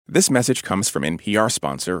This message comes from NPR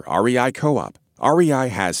sponsor REI Co-op. REI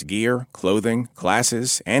has gear, clothing,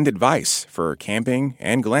 classes, and advice for camping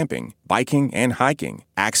and glamping, biking and hiking,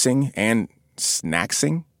 axing and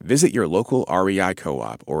snacksing. Visit your local REI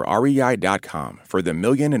Co-op or rei.com for the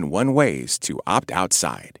 1,000,001 ways to opt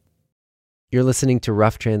outside. You're listening to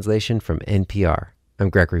Rough Translation from NPR. I'm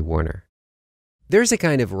Gregory Warner. There's a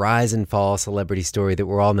kind of rise and fall celebrity story that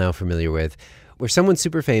we're all now familiar with, where someone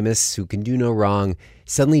super famous who can do no wrong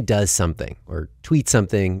suddenly does something or tweets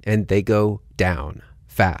something and they go down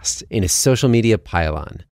fast in a social media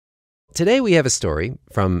pylon. Today we have a story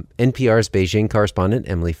from NPR's Beijing correspondent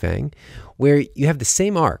Emily Fang, where you have the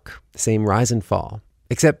same arc, the same rise and fall,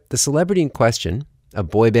 except the celebrity in question, a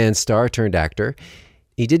boy band star turned actor,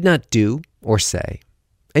 he did not do or say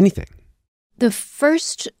anything. The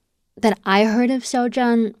first that I heard of Xiao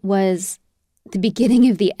Zhan was the beginning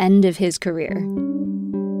of the end of his career.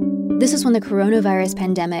 This is when the coronavirus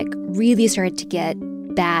pandemic really started to get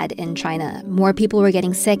bad in China. More people were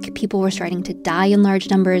getting sick. People were starting to die in large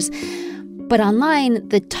numbers. But online,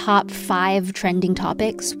 the top 5 trending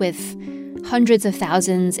topics with hundreds of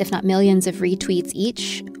thousands, if not millions of retweets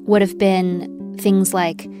each would have been things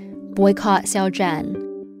like boycott Xiao Zhan,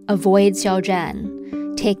 avoid Xiao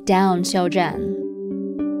Zhan, take down Xiao Zhan.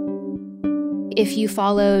 If you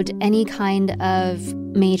followed any kind of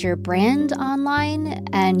major brand online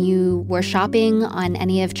and you were shopping on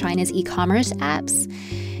any of China's e-commerce apps,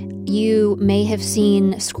 you may have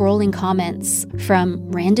seen scrolling comments from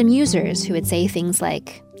random users who would say things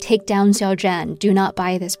like, take down Xiao Zhan, do not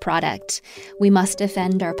buy this product. We must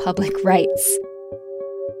defend our public rights.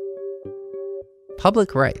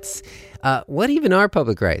 Public rights. What even are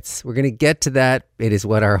public rights? We're going to get to that. It is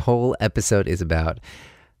what our whole episode is about.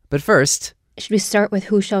 But first, should we start with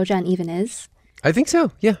who Xiao Zhan even is? I think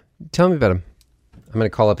so, yeah. Tell me about him. I'm going to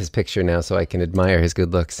call up his picture now so I can admire his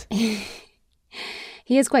good looks.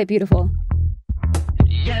 He is quite beautiful.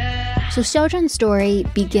 So Xiao Zhan's story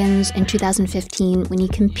begins in 2015 when he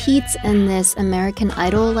competes in this American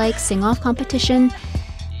Idol-like sing-off competition,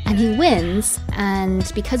 and he wins.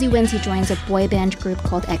 And because he wins, he joins a boy band group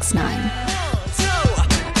called X9.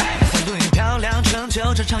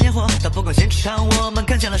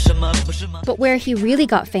 But where he really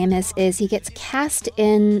got famous is he gets cast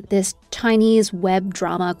in this Chinese web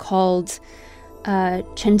drama called Chen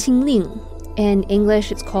Qingling. In English,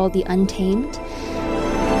 it's called The Untamed.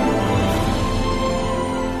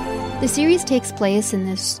 The series takes place in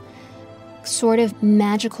this sort of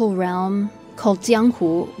magical realm called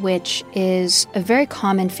Jianghu, which is a very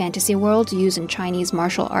common fantasy world used in Chinese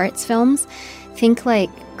martial arts films. Think like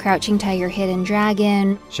Crouching Tiger, Hidden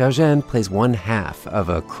Dragon. Xiao Zhan plays one half of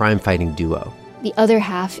a crime-fighting duo. The other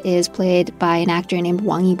half is played by an actor named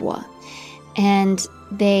Wang Yibo. And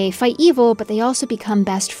they fight evil, but they also become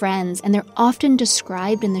best friends, and they're often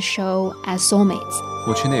described in the show as soulmates.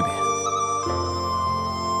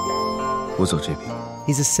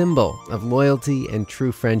 He's a symbol of loyalty and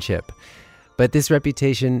true friendship. But this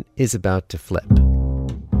reputation is about to flip.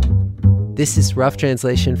 This is Rough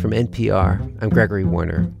Translation from NPR. I'm Gregory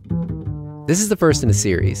Warner. This is the first in a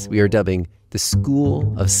series we are dubbing The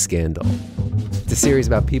School of Scandal. It's a series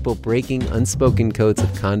about people breaking unspoken codes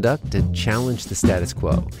of conduct to challenge the status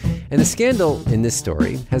quo. And the scandal in this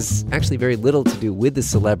story has actually very little to do with the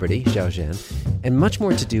celebrity, Xiao Zhan, and much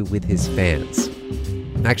more to do with his fans.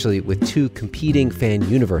 Actually, with 2 competing fan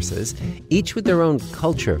universes, each with their own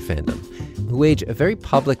culture of fandom, who wage a very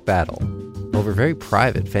public battle over very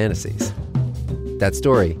private fantasies. That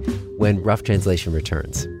story when Rough Translation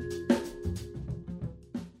returns.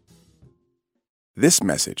 This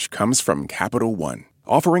message comes from Capital One,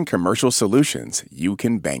 offering commercial solutions you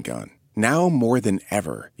can bank on. Now more than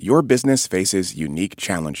ever, your business faces unique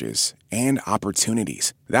challenges and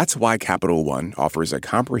opportunities. That's why Capital One offers a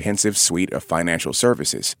comprehensive suite of financial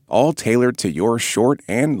services, all tailored to your short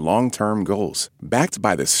and long-term goals. Backed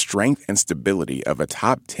by the strength and stability of a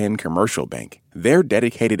top 10 commercial bank, their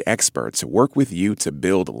dedicated experts work with you to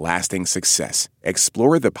build lasting success.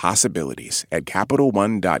 Explore the possibilities at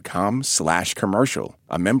CapitalOne.com/commercial,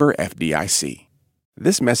 a member FDIC.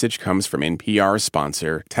 This message comes from NPR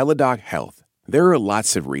sponsor Teladoc Health. There are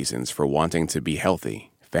lots of reasons for wanting to be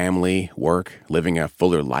healthy. Family, work, living a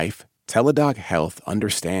fuller life. Teladoc Health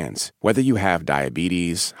understands. Whether you have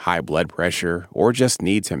diabetes, high blood pressure, or just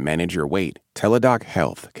need to manage your weight, Teladoc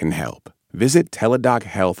Health can help. Visit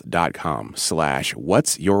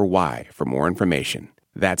teladochealth.com/whatsyourwhy for more information.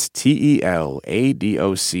 That's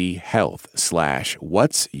TELADOC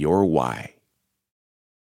health/whatsyourwhy.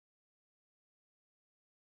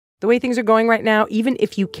 The way things are going right now, even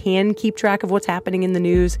if you can keep track of what's happening in the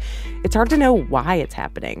news, it's hard to know why it's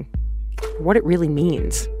happening, what it really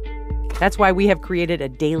means. That's why we have created a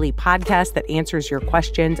daily podcast that answers your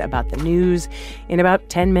questions about the news in about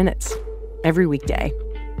 10 minutes every weekday.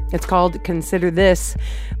 It's called Consider This.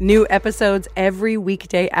 New episodes every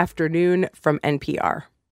weekday afternoon from NPR.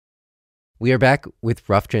 We are back with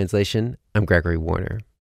Rough Translation. I'm Gregory Warner.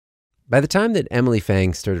 By the time that Emily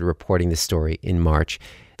Fang started reporting this story in March,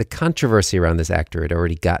 the controversy around this actor had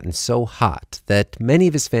already gotten so hot that many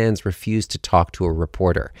of his fans refused to talk to a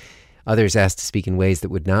reporter. Others asked to speak in ways that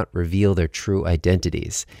would not reveal their true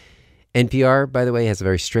identities. NPR, by the way, has a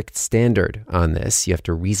very strict standard on this. You have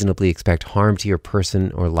to reasonably expect harm to your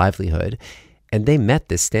person or livelihood. And they met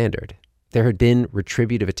this standard. There had been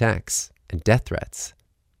retributive attacks and death threats.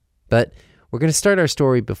 But we're going to start our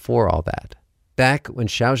story before all that. Back when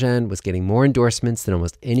Xiao Zhan was getting more endorsements than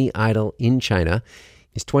almost any idol in China.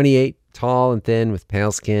 He's 28, tall and thin with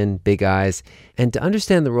pale skin, big eyes. And to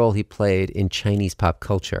understand the role he played in Chinese pop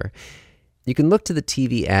culture, you can look to the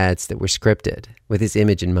TV ads that were scripted with his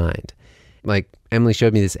image in mind. Like, Emily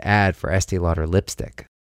showed me this ad for Estee Lauder lipstick.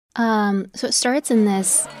 So it starts in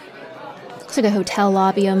this, looks like a hotel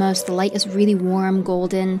lobby almost. The light is really warm,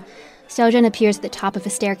 golden. Xiao Zhan appears at the top of a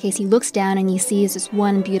staircase. He looks down and he sees this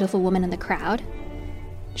one beautiful woman in the crowd.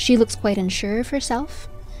 She looks quite unsure of herself.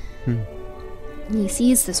 And he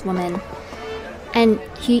sees this woman, and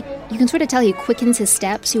you can sort of tell he quickens his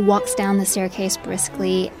steps. He walks down the staircase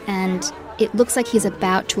briskly, and it looks like he's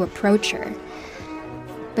about to approach her.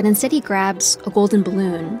 But instead he grabs a golden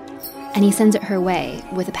balloon, and he sends it her way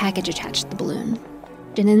with a package attached to the balloon.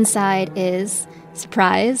 And inside is,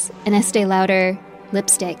 surprise, an Estee Lauder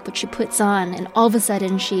lipstick, which she puts on, and all of a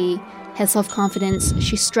sudden she has self-confidence.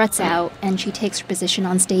 She struts out, and she takes her position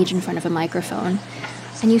on stage in front of a microphone.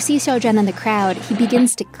 And you see Xiao Zhan in the crowd. He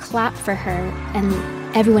begins to clap for her, and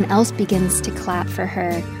everyone else begins to clap for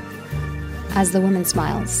her as the woman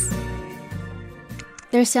smiles.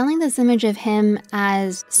 They're selling this image of him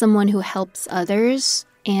as someone who helps others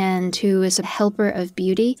and who is a helper of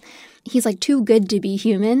beauty. He's like too good to be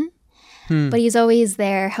human, but he's always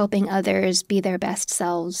there helping others be their best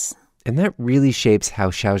selves. And that really shapes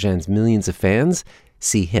how Xiao Zhan's millions of fans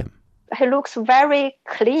see him. He looks very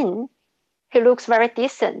clean. He looks very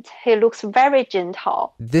decent. He looks very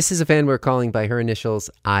gentle. This is a fan we're calling by her initials,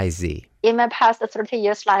 IZ. In my past 30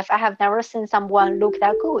 years life, I have never seen someone look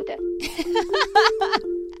that good.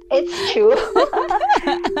 It's true.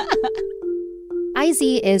 IZ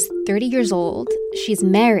is 30 years old. She's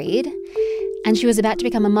married, and she was about to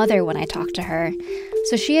become a mother when I talked to her.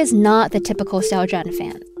 So she is not the typical Xiao Zhan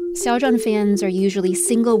fan. Xiao Zhan fans are usually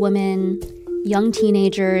single women, young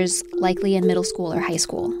teenagers, likely in middle school or high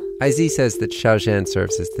school. IZ says that Xiao Zhan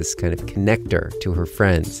serves as this kind of connector to her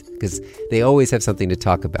friends because they always have something to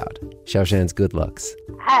talk about. Xiao Zhan's good looks.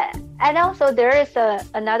 And also there is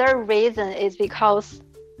another reason is because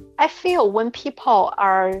I feel when people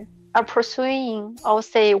are pursuing, or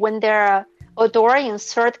say when they're adoring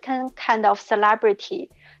certain kind of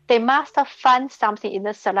celebrity, they must find something in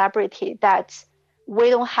the celebrity that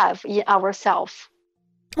we don't have in ourselves.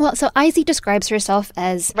 Well, so IZ describes herself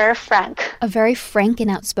as very frank. A very frank and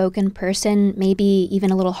outspoken person, maybe even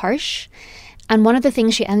a little harsh. And one of the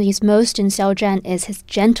things she envies most in Xiao Zhan is his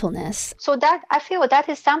gentleness. So that I feel that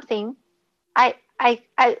is something I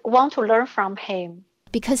want to learn from him.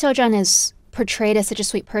 Because Xiao Zhan is portrayed as such a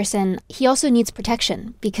sweet person, he also needs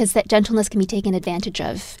protection because that gentleness can be taken advantage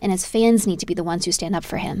of, and his fans need to be the ones who stand up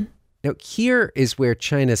for him. Now, here is where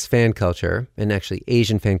China's fan culture, and actually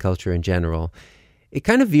Asian fan culture in general, it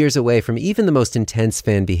kind of veers away from even the most intense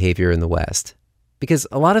fan behavior in the West. Because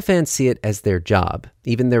a lot of fans see it as their job,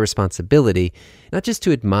 even their responsibility, not just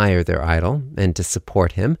to admire their idol and to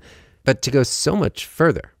support him, but to go so much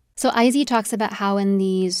further. So IZ talks about how in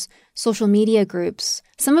these social media groups,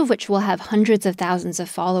 some of which will have hundreds of thousands of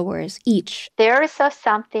followers each, there is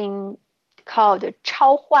something called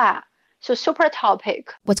超话, so super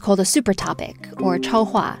topic. What's called a super topic, or 超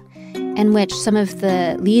话, in which some of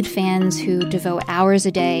the lead fans who devote hours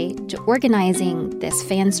a day to organizing this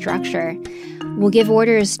fan structure will give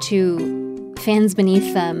orders to fans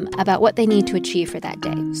beneath them about what they need to achieve for that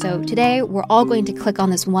day. So today, we're all going to click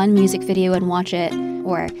on this one music video and watch it.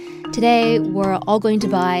 Or today, we're all going to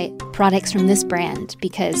buy products from this brand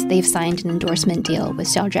because they've signed an endorsement deal with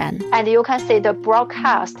Xiao Zhan. And you can see the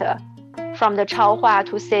broadcast from the 超话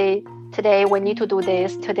to say, today we need to do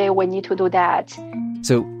this, today we need to do that.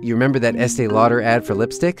 So you remember that Estee Lauder ad for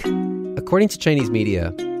lipstick? According to Chinese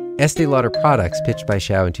media, Estee Lauder products pitched by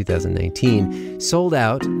Xiao in 2019 sold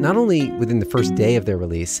out not only within the first day of their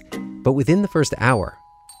release, but within the first hour.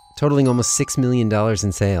 totaling almost $6 million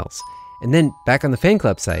in sales. And then back on the fan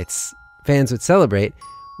club sites, fans would celebrate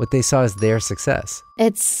what they saw as their success.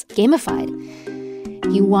 It's gamified.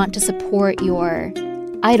 You want to support your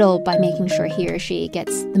idol by making sure he or she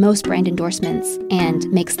gets the most brand endorsements and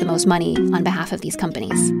makes the most money on behalf of these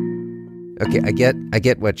companies. Okay, I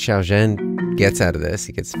get what Xiao Zhan gets out of this.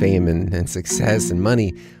 He gets fame and success and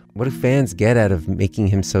money. What do fans get out of making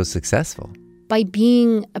him so successful? By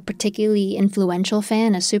being a particularly influential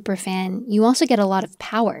fan, a super fan, you also get a lot of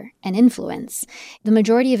power and influence. The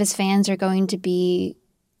majority of his fans are going to be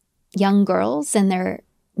young girls in their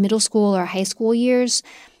middle school or high school years.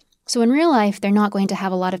 So in real life, they're not going to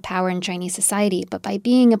have a lot of power in Chinese society. But by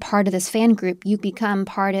being a part of this fan group, you become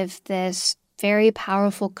part of this very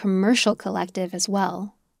powerful commercial collective as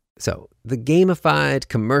well. So the gamified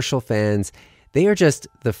commercial fans, they are just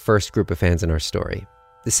the first group of fans in our story.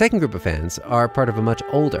 The second group of fans are part of a much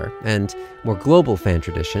older and more global fan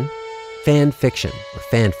tradition, fan fiction, or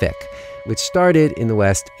fanfic, which started in the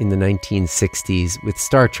West in the 1960s with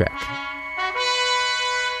Star Trek.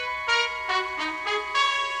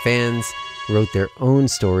 Fans wrote their own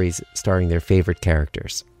stories starring their favorite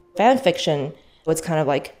characters. Fan fiction was kind of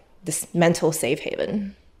like this mental safe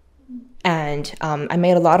haven. And I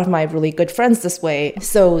made a lot of my really good friends this way.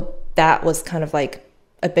 So that was kind of like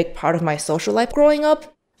a big part of my social life growing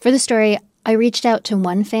up. For the story, I reached out to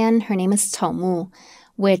one fan. Her name is Cao Mu,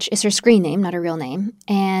 which is her screen name, not her real name.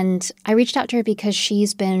 And I reached out to her because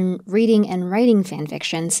she's been reading and writing fan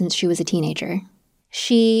fiction since she was a teenager.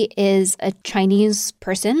 She is a Chinese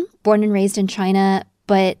person, born and raised in China,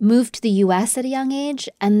 but moved to the US at a young age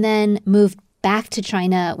and then moved back to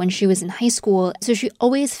China when she was in high school. So she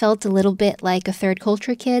always felt a little bit like a third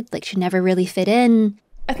culture kid, like she never really fit in.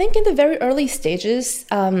 I think in the very early stages,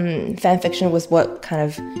 fan fiction was what kind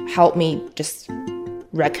of helped me just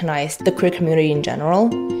recognize the queer community in general.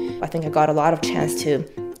 I think I got a lot of chance to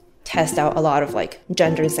test out a lot of like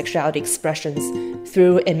gender and sexuality expressions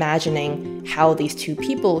through imagining how these two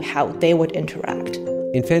people, how they would interact.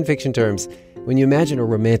 In fan fiction terms, when you imagine a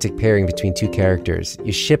romantic pairing between two characters,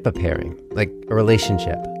 you ship a pairing, like a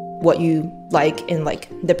relationship. What you like in like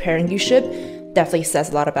the pairing you ship definitely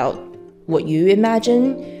says a lot about what you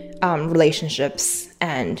imagine relationships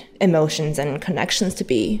and emotions and connections to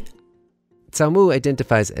be. Cao Mu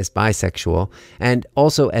identifies as bisexual and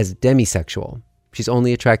also as demisexual. She's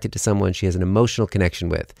only attracted to someone she has an emotional connection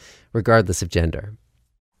with, regardless of gender.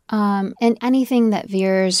 And anything that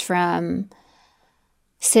veers from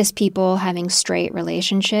cis people having straight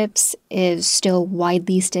relationships is still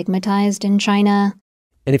widely stigmatized in China.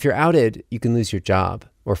 And if you're outed, you can lose your job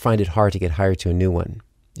or find it hard to get hired to a new one.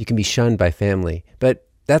 You can be shunned by family. But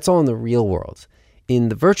that's all in the real world. In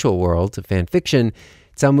the virtual world of fan fiction,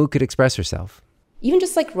 Cao Mu could express herself. Even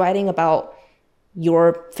just like writing about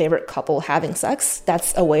your favorite couple having sex,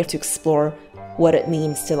 that's a way to explore what it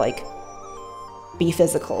means to like be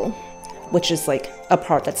physical, which is like a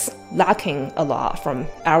part that's lacking a lot from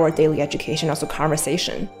our daily education, also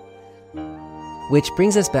conversation. Which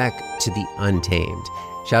brings us back to The Untamed,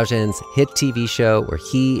 Xiao Zhan's hit TV show where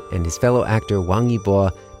he and his fellow actor Wang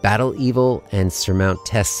Yibo battle evil and surmount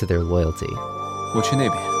tests to their loyalty. 我去那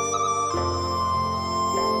边，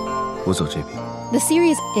我走这边。 The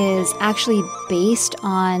series is actually based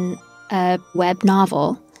on a web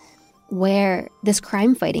novel where this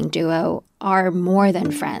crime-fighting duo are more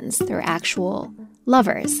than friends. They're actual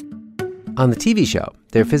lovers. On the TV show,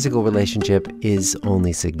 their physical relationship is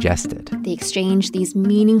only suggested. They exchange these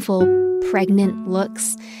meaningful, pregnant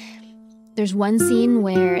looks. There's one scene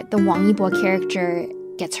where the Wang Yibo character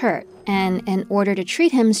gets hurt, and in order to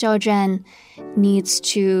treat him, Xiao Zhan needs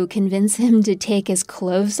to convince him to take his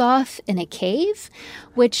clothes off in a cave,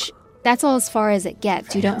 which that's all as far as it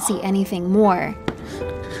gets. You don't see anything more.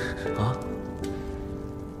 啊？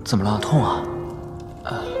怎么了？痛啊？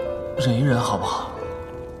忍一忍好不好？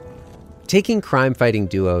 Taking crime-fighting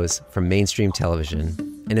duos from mainstream television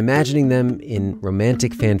and imagining them in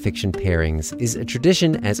romantic fan fiction pairings is a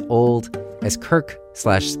tradition as old as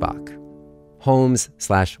Kirk/Spock,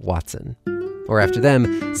 Holmes/Watson, or after them,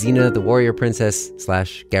 Xena the Warrior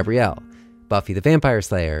Princess/Gabrielle, Buffy the Vampire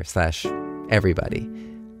Slayer/everybody.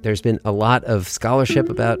 There's been a lot of scholarship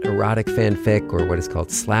about erotic fanfic, or what is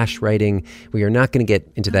called slash writing. We are not going to get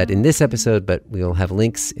into that in this episode, but we'll have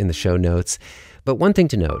links in the show notes. But one thing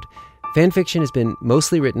to note, fanfiction has been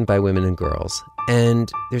mostly written by women and girls,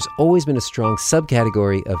 and there's always been a strong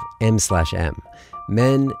subcategory of M/M,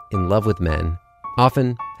 men in love with men,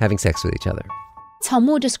 often having sex with each other. Cao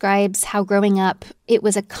Mu describes how growing up, it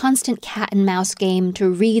was a constant cat and mouse game to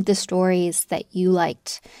read the stories that you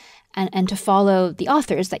liked. and to follow the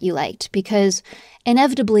authors that you liked, because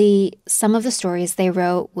inevitably some of the stories they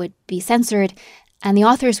wrote would be censored, and the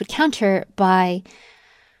authors would counter by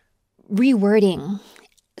rewording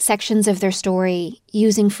sections of their story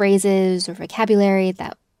using phrases or vocabulary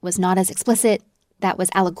that was not as explicit, that was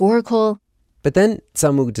allegorical. But then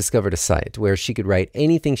Samu discovered a site where she could write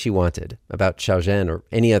anything she wanted about Xiaozhen or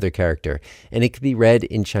any other character, and it could be read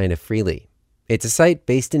in China freely. It's a site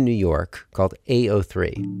based in New York called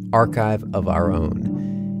AO3, Archive of Our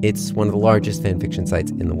Own. It's one of the largest fanfiction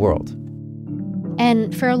sites in the world.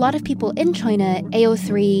 And for a lot of people in China,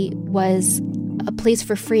 AO3 was a place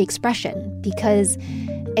for free expression because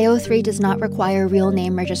AO3 does not require real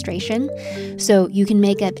name registration. So you can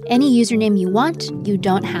make up any username you want. You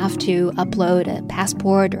don't have to upload a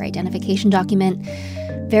passport or identification document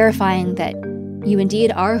verifying that you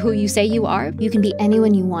indeed are who you say you are. You can be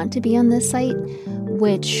anyone you want to be on this site,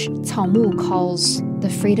 which Cao Mu calls the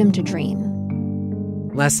freedom to dream.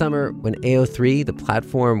 Last summer, when AO3, the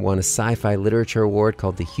platform, won a sci-fi literature award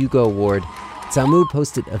called the Hugo Award, Cao Mu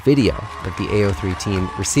posted a video of the AO3 team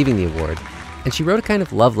receiving the award, and she wrote a kind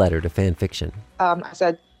of love letter to fan fiction. I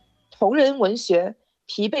said, 同人文学，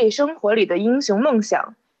疲惫生活里的英雄梦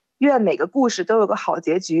想，愿每个故事都有个好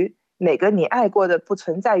结局，每个你爱过的不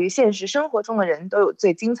存在于现实生活中的人都有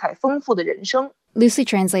最精彩丰富的人生。 Loosely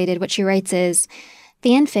translated, what she writes is,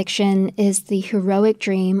 fan fiction is the heroic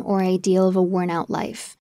dream or ideal of a worn-out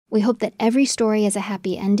life. We hope that every story has a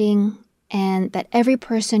happy ending, and that every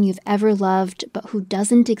person you've ever loved but who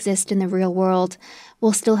doesn't exist in the real world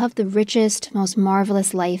will still have the richest, most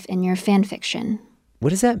marvelous life in your fan fiction. What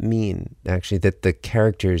does that mean, actually, that the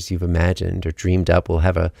characters you've imagined or dreamed up will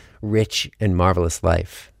have a rich and marvelous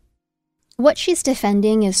life? What she's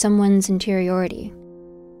defending is someone's interiority.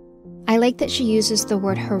 I like that she uses the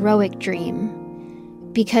word heroic dream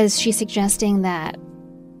because she's suggesting that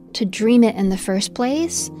to dream it in the first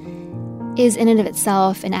place is in and of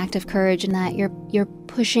itself an act of courage, and that you're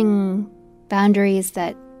pushing boundaries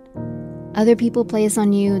that other people place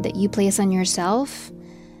on you, that you place on yourself.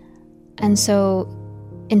 And so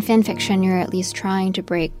in fan fiction, you're at least trying to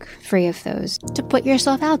break free of those, to put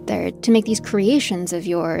yourself out there, to make these creations of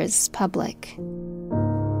yours public.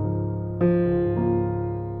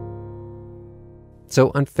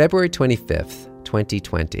 So on February 25th,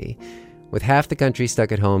 2020, with half the country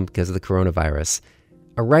stuck at home because of the coronavirus,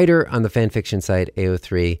 a writer on the fanfiction site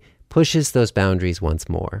AO3 pushes those boundaries once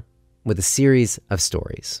more with a series of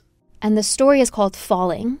stories. And the story is called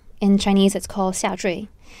Falling. In Chinese, it's called 下坠.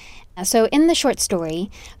 So in the short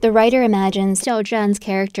story, the writer imagines Xiao Zhan's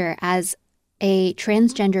character as a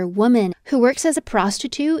transgender woman who works as a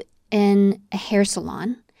prostitute in a hair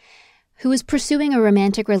salon, who is pursuing a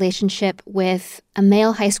romantic relationship with a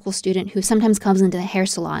male high school student who sometimes comes into the hair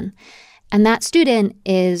salon. And that student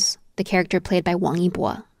is the character played by Wang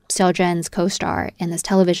Yibo, Xiao Zhan's co-star in this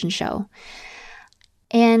television show.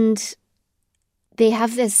 And they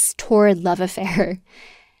have this torrid love affair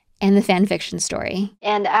in the fan fiction story.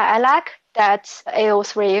 And I like that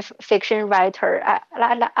AO3 fiction writer.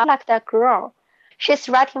 I like that girl. She's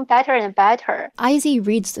writing better and better. Izzy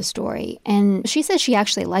reads the story, and she says she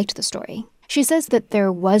actually liked the story. She says that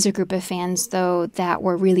there was a group of fans, though, that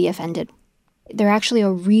were really offended. They're actually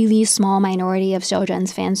a really small minority of Xiao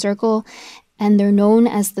Zhan's fan circle, and they're known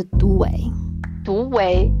as the Duwei.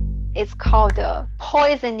 Duwei is called the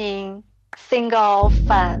poisoning single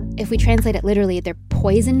fan. If we translate it literally, they're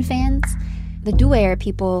poison fans. The Duwei are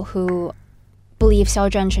people who believe Xiao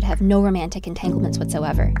Zhan should have no romantic entanglements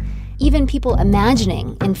whatsoever. Even people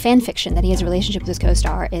imagining in fan fiction that he has a relationship with his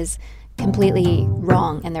co-star is completely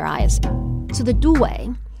wrong in their eyes. So the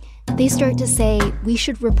Duwei, they start to say, we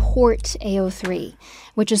should report AO3,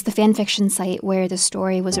 which is the fanfiction site where the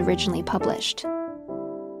story was originally published.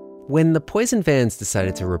 When the Poison fans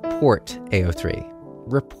decided to report AO3,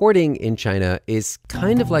 reporting in China is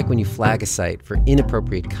kind of like when you flag a site for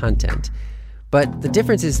inappropriate content. But the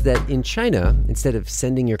difference is that in China, instead of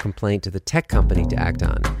sending your complaint to the tech company to act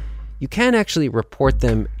on, you can actually report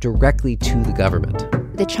them directly to the government.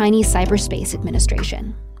 The Chinese Cyberspace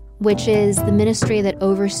Administration, which is the ministry that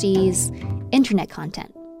oversees internet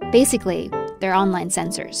content. Basically, they're online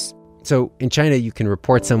censors. So in China, you can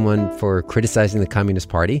report someone for criticizing the Communist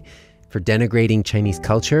Party, for denigrating Chinese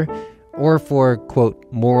culture, or for, quote,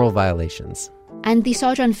 moral violations. And the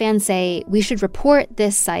Xiao Zhan fans say we should report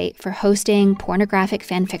this site for hosting pornographic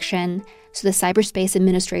fan fiction so the Cyberspace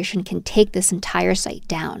Administration can take this entire site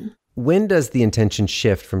down. When does the intention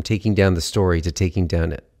shift from taking down the story to taking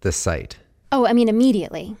down the site? Oh, I mean,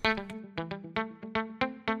 immediately.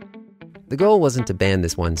 The goal wasn't to ban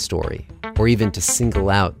this one story, or even to single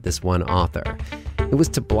out this one author. It was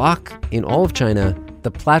to block, in all of China,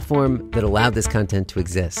 the platform that allowed this content to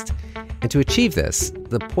exist. And to achieve this,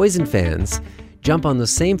 the Poison fans jump on those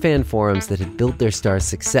same fan forums that had built their star's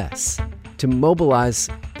success to mobilize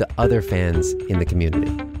the other fans in the community.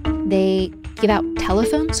 They give out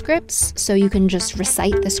telephone scripts so you can just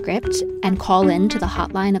recite the script and call in to the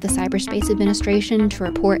hotline of the Cyberspace Administration to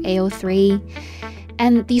report AO3.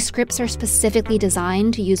 And these scripts are specifically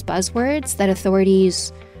designed to use buzzwords that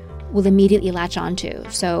authorities will immediately latch onto.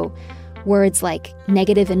 So words like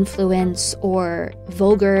negative influence or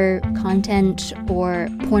vulgar content or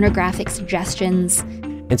pornographic suggestions.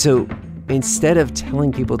 And so instead of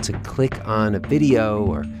telling people to click on a video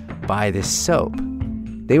or buy this soap,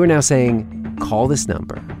 they were now saying, call this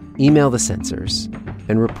number, email the censors,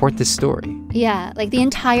 and report this story. Yeah, like the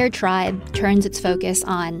entire tribe turns its focus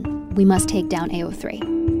on, we must take down AO3.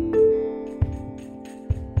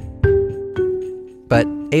 But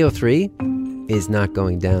AO3 is not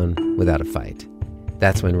going down without a fight.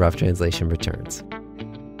 That's when Rough Translation returns.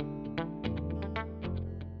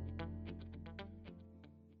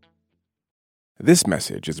 This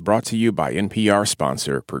message is brought to you by NPR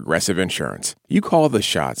sponsor Progressive Insurance. You call the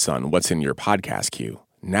shots on what's in your podcast queue.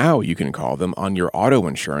 Now you can call them on your auto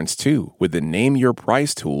insurance too with the Name Your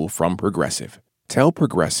Price tool from Progressive. Tell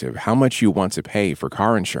Progressive how much you want to pay for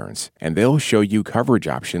car insurance, and they'll show you coverage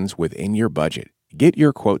options within your budget. Get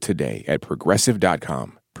your quote today at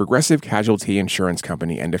Progressive.com. Progressive Casualty Insurance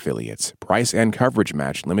Company and Affiliates. Price and coverage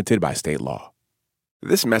match limited by state law.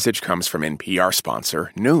 This message comes from NPR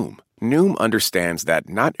sponsor Noom. Noom understands that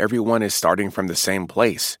not everyone is starting from the same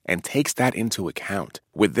place and takes that into account.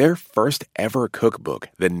 With their first ever cookbook,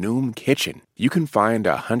 The Noom Kitchen, you can find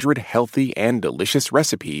 100 healthy and delicious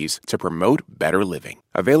recipes to promote better living.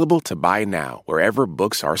 Available to buy now wherever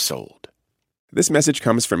books are sold. This message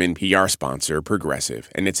comes from NPR sponsor Progressive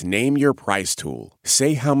and its Name Your Price tool.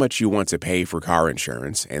 Say how much you want to pay for car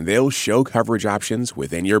insurance, and they'll show coverage options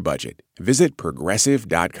within your budget. Visit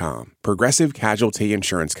Progressive.com. Progressive Casualty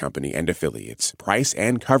Insurance Company and Affiliates. Price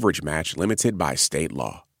and coverage match limited by state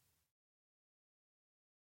law.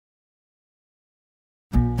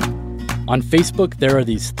 On Facebook, there are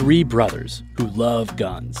these three brothers who love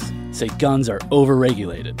guns, say guns are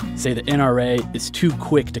overregulated, say the NRA is too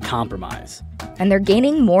quick to compromise. And they're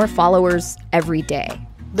gaining more followers every day.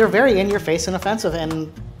 They're very in-your-face and offensive, and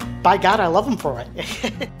by God, I love them for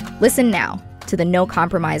it. Listen now to the No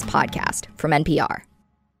Compromise podcast from NPR.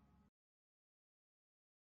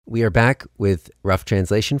 We are back with Rough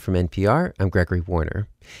Translation from NPR. I'm Gregory Warner.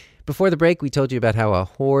 Before the break, we told you about how a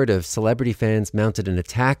horde of celebrity fans mounted an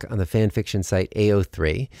attack on the fanfiction site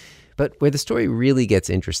AO3. But where the story really gets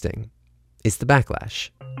interesting is the backlash.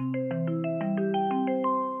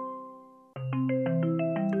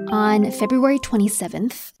 On February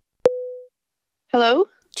 27th, Hello?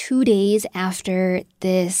 2 days after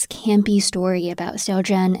this campy story about Xiao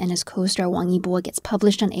Zhan and his co-star Wang Yibo gets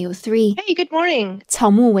published on AO3, Hey, good morning.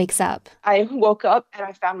 Cao Mu wakes up. I woke up and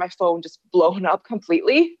I found my phone just blown up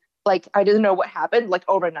completely. Like, I didn't know what happened, like,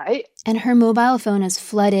 overnight. And her mobile phone is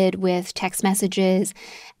flooded with text messages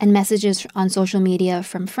and messages on social media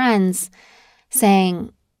from friends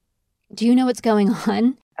saying, do you know what's going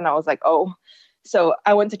on? And I was like, oh. So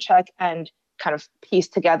I went to check and kind of piece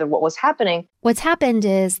together what was happening. What's happened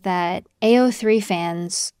is that AO3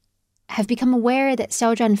 fans have become aware that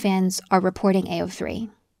Xiao Zhan fans are reporting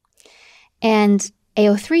AO3. And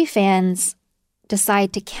AO3 fans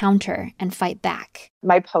decide to counter and fight back.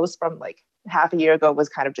 My post from like half a year ago was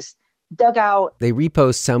kind of just dug out. They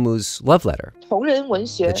repost Samu's love letter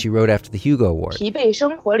that she wrote after the Hugo Award,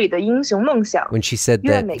 when she said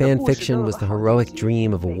that fan fiction was the heroic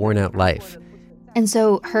dream of a worn-out life. And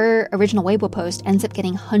so her original Weibo post ends up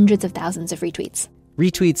getting hundreds of thousands of retweets.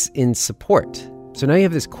 Retweets in support. So now you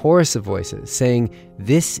have this chorus of voices saying,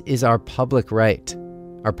 this is our public right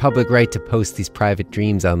to post these private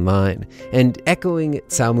dreams online. And echoing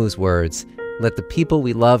Samu's words, let the people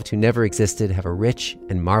we loved who never existed have a rich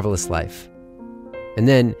and marvelous life. And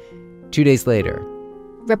then, 2 days later,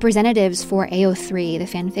 representatives for AO3, the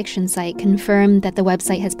fanfiction site, confirmed that the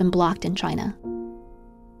website has been blocked in China.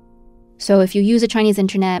 So if you use a Chinese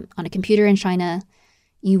internet on a computer in China,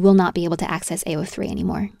 you will not be able to access AO3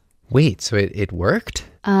 anymore. Wait, so it worked?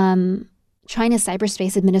 China's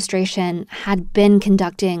Cyberspace Administration had been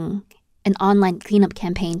conducting an online cleanup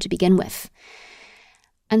campaign to begin with.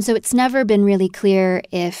 And so it's never been really clear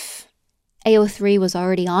if AO3 was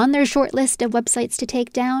already on their short list of websites to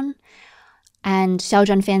take down and Xiao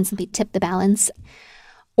Zhan fans simply tipped the balance,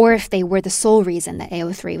 or if they were the sole reason that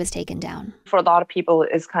AO3 was taken down. For a lot of people,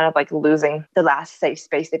 it's kind of like losing the last safe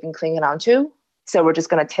space they've been clinging on to. So we're just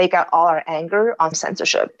going to take out all our anger on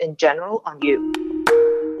censorship in general on you.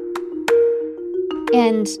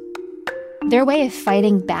 And their way of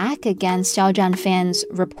fighting back against Xiaozhan fans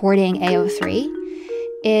reporting AO3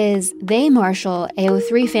 is they marshal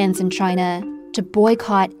AO3 fans in China to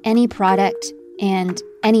boycott any product and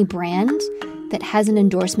any brand that has an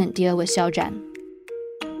endorsement deal with Xiaozhan.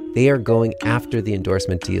 They are going after the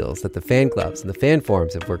endorsement deals that the fan clubs and the fan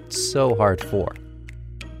forums have worked so hard for.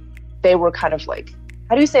 They were kind of like,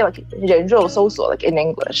 how do you say, like, 人肉搜索, like in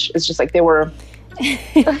English? It's just like they were...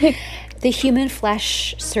 The human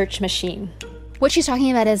flash search machine. What she's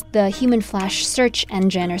talking about is the human flash search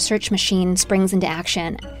engine or search machine springs into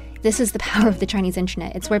action. This is the power of the Chinese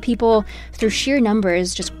internet. It's where people, through sheer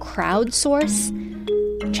numbers, just crowdsource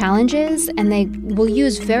challenges, and they will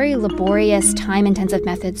use very laborious, time-intensive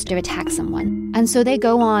methods to attack someone. And so they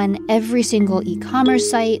go on every single e-commerce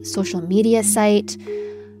site, social media site,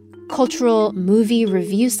 cultural movie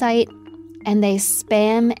review site, and they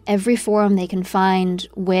spam every forum they can find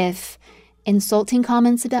with insulting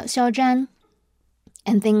comments about Xiaozhan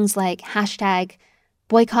and things like hashtag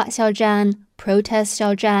boycott Xiaozhan, protest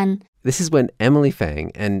Xiaozhan. This is when Emily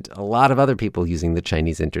Fang and a lot of other people using the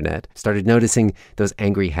Chinese internet started noticing those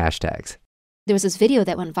angry hashtags. There was this video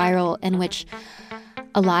that went viral in which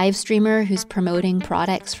a live streamer who's promoting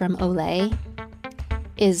products from Olay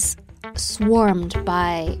is swarmed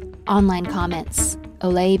by online comments,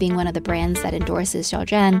 Olay being one of the brands that endorses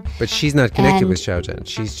Xiaozhan. But she's not connected with Xiaozhan.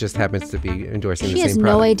 She just happens to be endorsing the same product. She has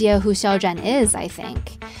no idea who Xiaozhan is, I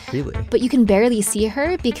think. Really? But you can barely see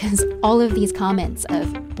her because all of these comments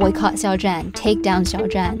of boycott Xiaozhan, take down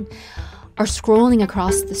Xiaozhan, are scrolling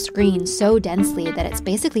across the screen so densely that it's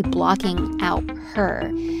basically blocking out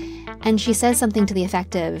her. And she says something to the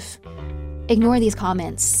effect of, ignore these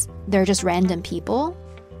comments. They're just random people.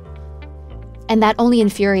 And that only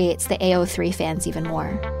infuriates the AO3 fans even more.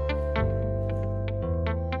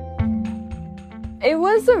 It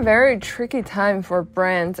was a very tricky time for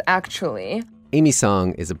brands, actually. Amy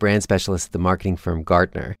Song is a brand specialist at the marketing firm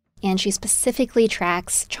Gartner. And she specifically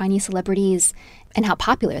tracks Chinese celebrities and how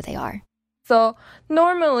popular they are. So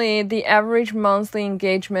normally, the average monthly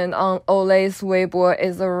engagement on Olay's Weibo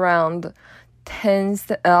is around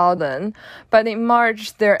 10,000, but in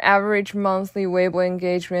March, their average monthly Weibo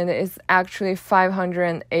engagement is actually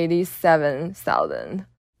 587,000.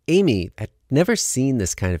 Amy had never seen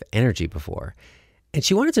this kind of energy before, and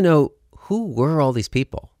she wanted to know who were all these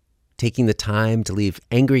people taking the time to leave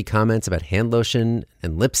angry comments about hand lotion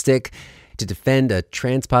and lipstick, to defend a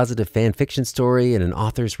transpositive fan fiction story and an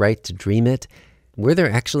author's right to dream it. Were there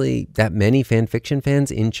actually that many fan fiction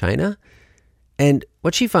fans in China? And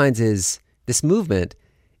what she finds is this movement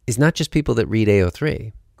is not just people that read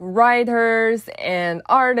AO3. Writers and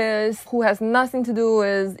artists who has nothing to do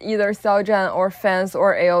with either Xiaozhan or fans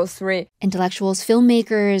or AO3. Intellectuals,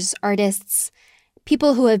 filmmakers, artists,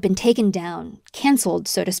 people who have been taken down, canceled,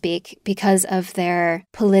 so to speak, because of their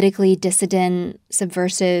politically dissident,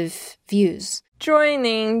 subversive views.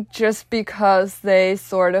 Joining just because they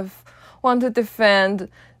sort of want to defend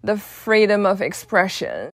the freedom of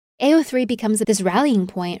expression. AO3 becomes this rallying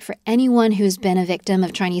point for anyone who's been a victim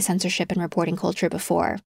of Chinese censorship and reporting culture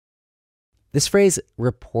before. This phrase,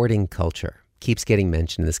 reporting culture, keeps getting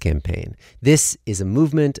mentioned in this campaign. This is a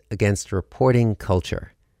movement against reporting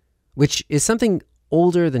culture, which is something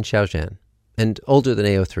older than Xiaozhan and older than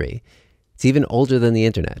AO3. It's even older than the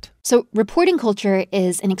internet. So reporting culture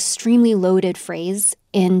is an extremely loaded phrase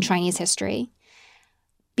in Chinese history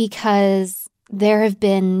because there have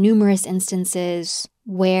been numerous instances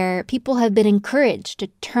where people have been encouraged to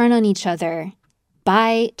turn on each other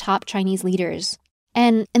by top Chinese leaders.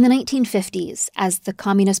 And in the 1950s, as the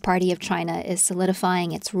Communist Party of China is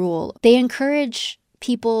solidifying its rule, they encourage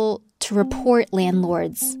people to report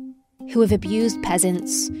landlords who have abused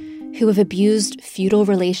peasants, who have abused feudal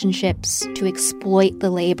relationships to exploit the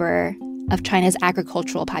labor of China's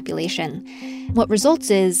agricultural population. What results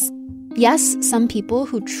is, yes, some people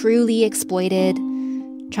who truly exploited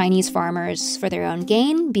Chinese farmers for their own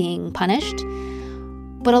gain being punished,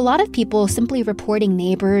 but a lot of people simply reporting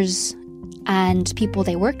neighbors and people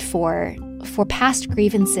they worked for past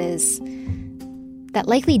grievances that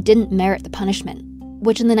likely didn't merit the punishment,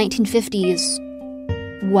 which in the 1950s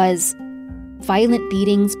was violent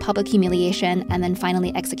beatings, public humiliation, and then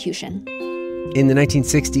finally execution. In the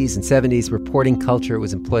 1960s and 70s, reporting culture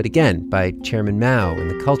was employed again by Chairman Mao in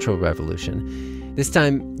the Cultural Revolution. This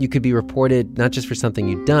time, you could be reported not just for something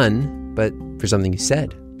you'd done, but for something you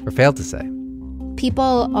said or failed to say.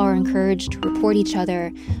 People are encouraged to report each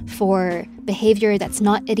other for behavior that's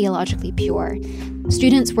not ideologically pure.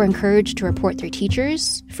 Students were encouraged to report their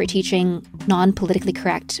teachers for teaching non-politically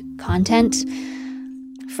correct content.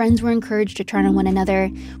 Friends were encouraged to turn on one another.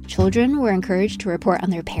 Children were encouraged to report on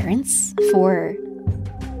their parents for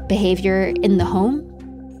behavior in the home.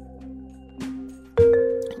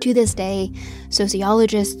 To this day,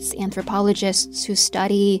 sociologists, anthropologists who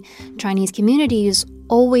study Chinese communities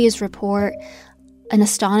always report an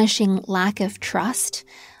astonishing lack of trust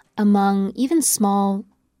among even small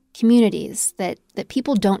communities, that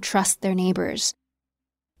people don't trust their neighbors.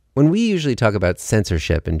 When we usually talk about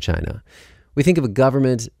censorship in China, we think of a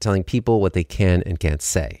government telling people what they can and can't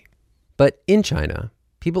say. But in China,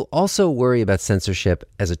 people also worry about censorship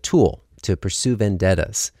as a tool to pursue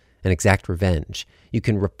vendettas and exact revenge. You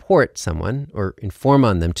can report someone or inform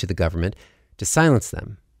on them to the government to silence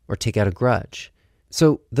them or take out a grudge.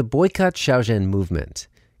 So the Boycott Xiaozhen movement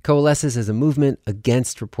coalesces as a movement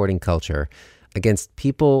against reporting culture, against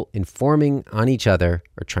people informing on each other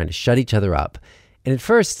or trying to shut each other up. And at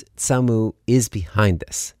first, Cao Mu is behind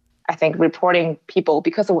this. I think reporting people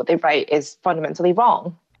because of what they write is fundamentally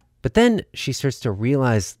wrong. But then she starts to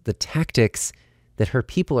realize the tactics that her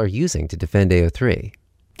people are using to defend AO3.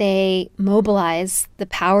 They mobilize the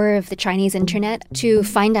power of the Chinese internet to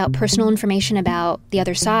find out personal information about the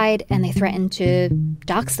other side, and they threaten to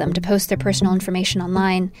dox them, to post their personal information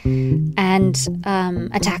online and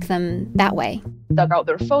attack them that way. Dug out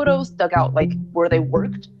their photos, dug out where they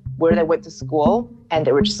worked, where they went to school, and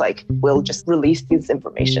they were just we'll just release this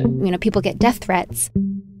information. You know, people get death threats.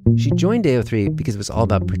 She joined AO3 because it was all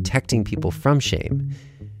about protecting people from shame.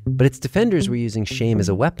 But its defenders were using shame as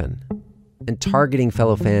a weapon and targeting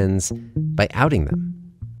fellow fans by outing them.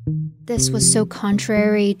 This was so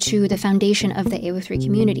contrary to the foundation of the AO3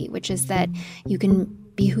 community, which is that you can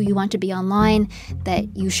be who you want to be online,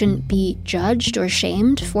 that you shouldn't be judged or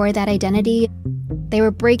shamed for that identity. They were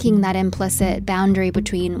breaking that implicit boundary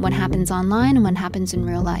between what happens online and what happens in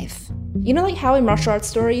real life. You know, how in martial arts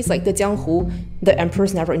stories, the Jianghu, the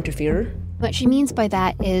emperors never interfere? What she means by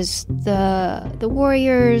that is the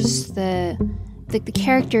warriors, the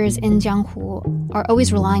characters in Jianghu are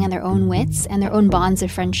always relying on their own wits and their own bonds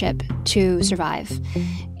of friendship to survive.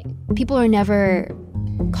 People are never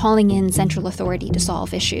calling in central authority to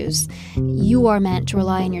solve issues. You are meant to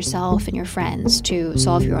rely on yourself and your friends to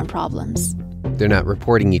solve your own problems. They're not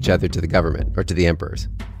reporting each other to the government or to the emperors.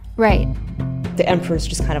 Right. The emperors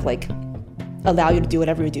just kind of allow you to do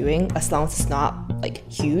whatever you're doing as long as it's not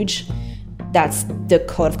huge. That's the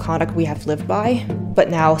code of conduct we have lived by. But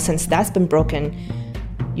now, since that's been broken,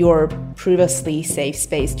 your previously safe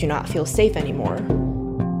space do not feel safe anymore.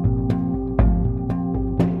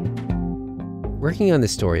 Working on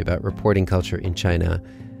this story about reporting culture in China,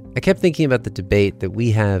 I kept thinking about the debate that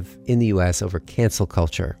we have in the US over cancel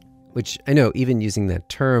culture, which I know even using that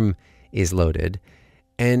term is loaded.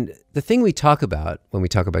 And the thing we talk about when we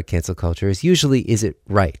talk about cancel culture is usually, is it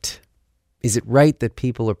right? Is it right that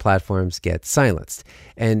people or platforms get silenced?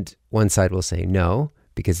 And one side will say no,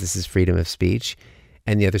 because this is freedom of speech.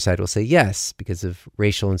 And the other side will say yes, because of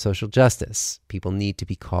racial and social justice. People need to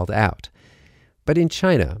be called out. But in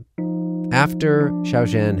China, after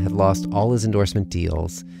Xiaozhen had lost all his endorsement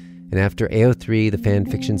deals, and after AO3, the fan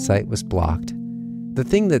fiction site, was blocked, the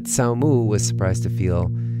thing that Cao Mu was surprised to feel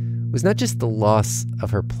was not just the loss of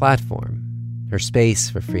her platform, her space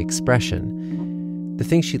for free expression. The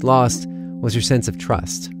thing she'd lost was her sense of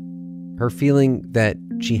trust, her feeling that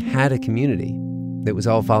she had a community that was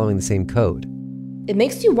all following the same code. It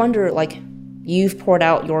makes you wonder, you've poured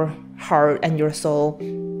out your heart and your soul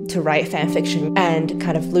to write fan fiction, and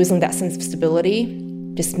kind of losing that sense of stability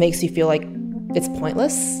just makes you feel like it's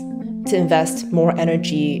pointless to invest more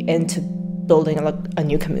energy into building a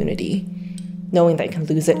new community, knowing that you can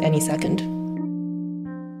lose it any second.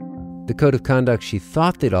 The code of conduct she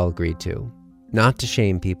thought they'd all agreed to, not to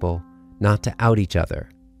shame people, not to out each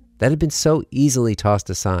other, that had been so easily tossed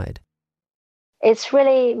aside. It's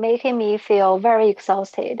really making me feel very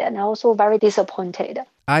exhausted and also very disappointed.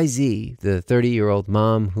 IZ, the 30-year-old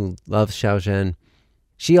mom who loves Xiaozhen,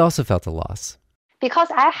 she also felt a loss. Because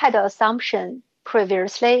I had an assumption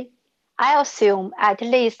previously, I assume at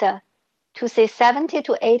least to say 70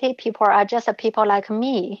 to 80 people are just people like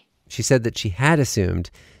me. She said that she had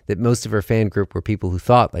assumed that most of her fan group were people who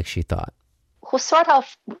thought like she thought. Who sort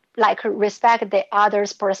of respect the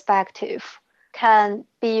other's perspective, can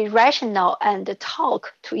be rational and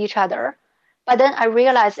talk to each other. But then I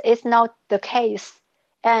realized it's not the case.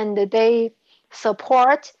 And they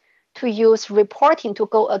support to use reporting to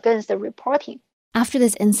go against the reporting. After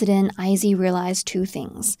this incident, IZ realized two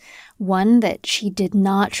things. One, that she did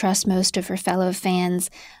not trust most of her fellow fans,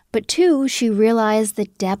 But two, she realized the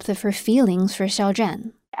depth of her feelings for Xiao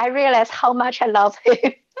Zhan. I realized how much I love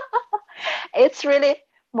him. It's really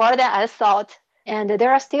more than I thought. And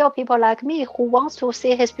there are still people like me who wants to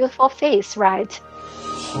see his beautiful face, right?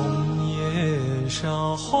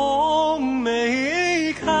 Xiao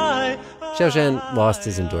Zhan lost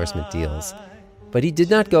his endorsement deals, but he did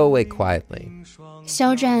not go away quietly.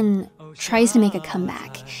 Xiao Zhan tries to make a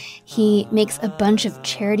comeback. He makes a bunch of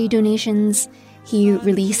charity donations. He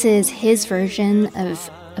releases his version of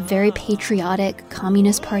a very patriotic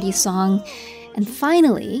Communist Party song. And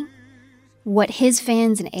finally, what his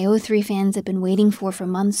fans and AO3 fans have been waiting for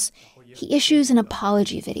months, he issues an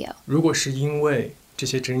apology video. He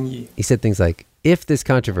said things like, if this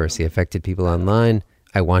controversy affected people online,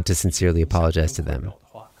 I want to sincerely apologize to them.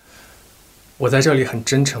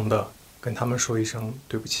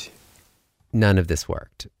 None of this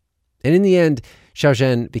worked. And in the end, Xiao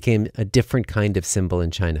Zhan became a different kind of symbol in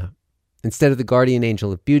China. Instead of the guardian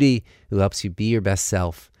angel of beauty who helps you be your best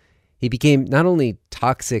self, he became not only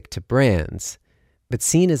toxic to brands, but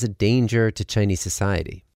seen as a danger to Chinese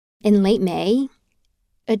society. In late May,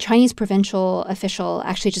 a Chinese provincial official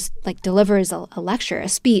actually just delivers a lecture, a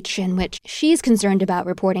speech in which she's concerned about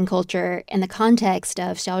reporting culture in the context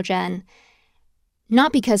of Xiao Zhan,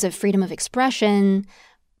 not because of freedom of expression,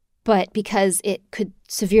 but because it could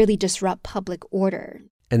severely disrupt public order.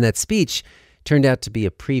 And that speech turned out to be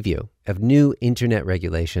a preview of new internet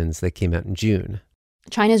regulations that came out in June.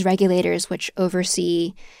 China's regulators, which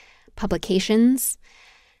oversee publications,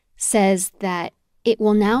 says that it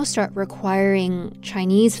will now start requiring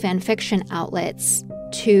Chinese fan fiction outlets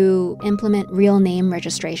to implement real name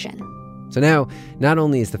registration. So now, not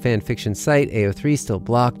only is the fan fiction site AO3 still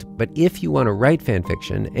blocked, but if you want to write fan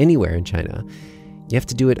fiction anywhere in China, you have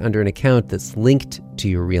to do it under an account that's linked to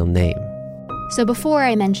your real name. So before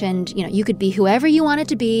I mentioned, you could be whoever you wanted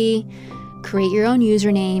to be, create your own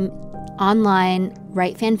username, online,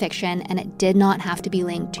 write fan fiction, and it did not have to be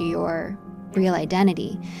linked to your real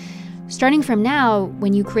identity. Starting from now,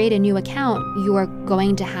 when you create a new account, you are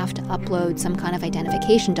going to have to upload some kind of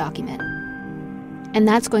identification document. And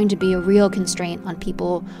that's going to be a real constraint on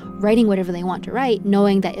people writing whatever they want to write,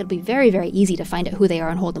 knowing that it'll be very, very easy to find out who they are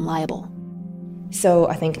and hold them liable. So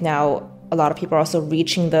I think now a lot of people are also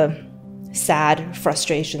reaching the sad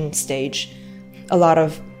frustration stage. A lot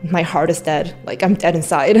of my heart is dead, I'm dead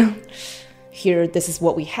inside. Here, this is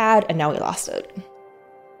what we had, and now we lost it.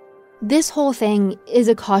 This whole thing is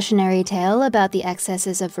a cautionary tale about the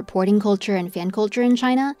excesses of reporting culture and fan culture in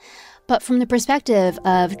China. But from the perspective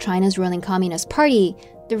of China's ruling Communist Party,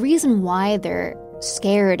 the reason why they're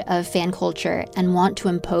scared of fan culture and want to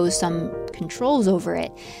impose some controls over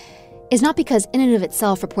it is not because in and of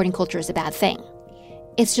itself reporting culture is a bad thing.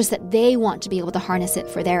 It's just that they want to be able to harness it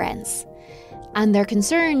for their ends. And they're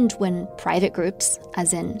concerned when private groups,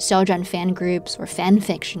 as in Xiao Zhan fan groups or fan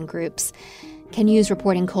fiction groups, can use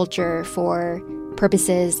reporting culture for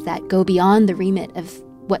purposes that go beyond the remit of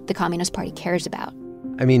what the Communist Party cares about.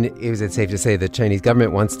 I mean, is it safe to say the Chinese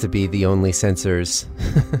government wants to be the only censors,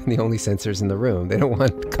 the only censors in the room? They don't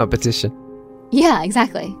want competition. Yeah,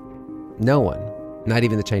 exactly. No one, not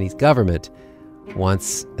even the Chinese government,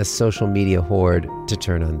 wants a social media horde to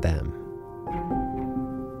turn on them.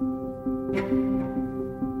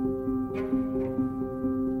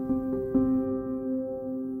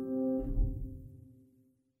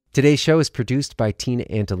 Today's show is produced by Tina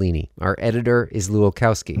Antolini. Our editor is Lou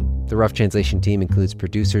Olkowski. The Rough Translation team includes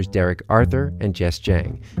producers Derek Arthur and Jess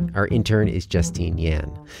Jang. Our intern is Justine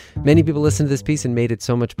Yan. Many people listened to this piece and made it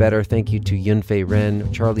so much better. Thank you to Yunfei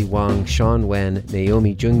Ren, Charlie Wang, Sean Wen,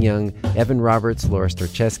 Naomi Jungyang, Evan Roberts, Laura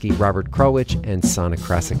Starcheski, Robert Krowich, and Sana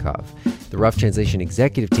Krasikov. The Rough Translation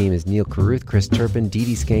executive team is Neil Carruth, Chris Turpin,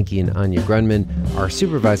 Dee Skanke, and Anya Grunman. Our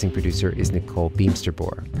supervising producer is Nicole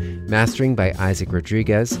Beamsterboer. Mastering by Isaac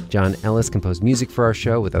Rodriguez. John Ellis composed music for our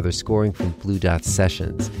show with other scoring from Blue Dot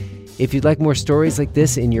Sessions. If you'd like more stories like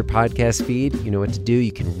this in your podcast feed, you know what to do.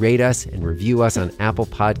 You can rate us and review us on Apple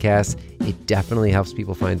Podcasts. It definitely helps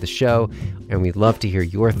people find the show. And we'd love to hear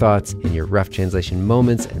your thoughts and your Rough Translation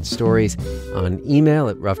moments and stories on email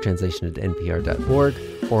at roughtranslation@npr.org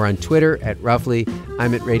or on Twitter at Roughly.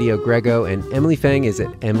 I'm at Radio Grego, and Emily Feng is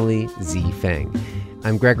at Emily Z. Feng.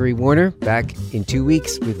 I'm Gregory Warner, back in 2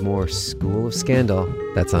 weeks with more School of Scandal.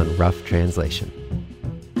 That's on Rough Translation.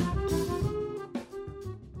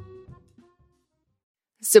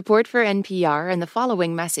 Support for NPR and the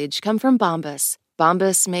following message come from Bombas.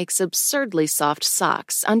 Bombas makes absurdly soft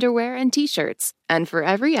socks, underwear, and T-shirts And for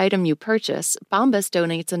every item you purchase, Bombas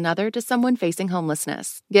donates another to someone facing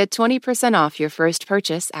homelessness. Get 20% off your first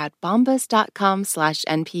purchase at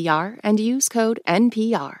bombas.com/NPR and use code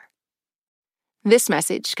NPR. This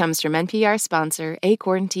message comes from NPR sponsor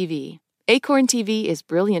Acorn TV. Acorn TV is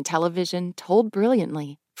brilliant television told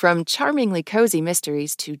brilliantly. From charmingly cozy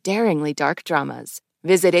mysteries to daringly dark dramas.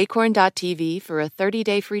 Visit acorn.tv for a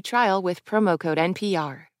 30-day free trial with promo code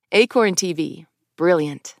NPR. Acorn TV.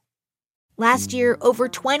 Brilliant. Last year, over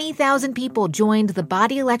 20,000 people joined the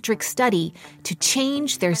Body Electric study to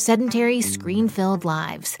change their sedentary, screen-filled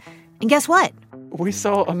lives. And guess what? We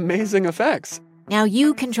saw amazing effects. Now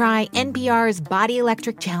you can try NPR's Body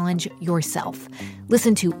Electric Challenge yourself.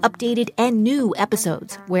 Listen to updated and new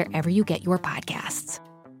episodes wherever you get your podcasts.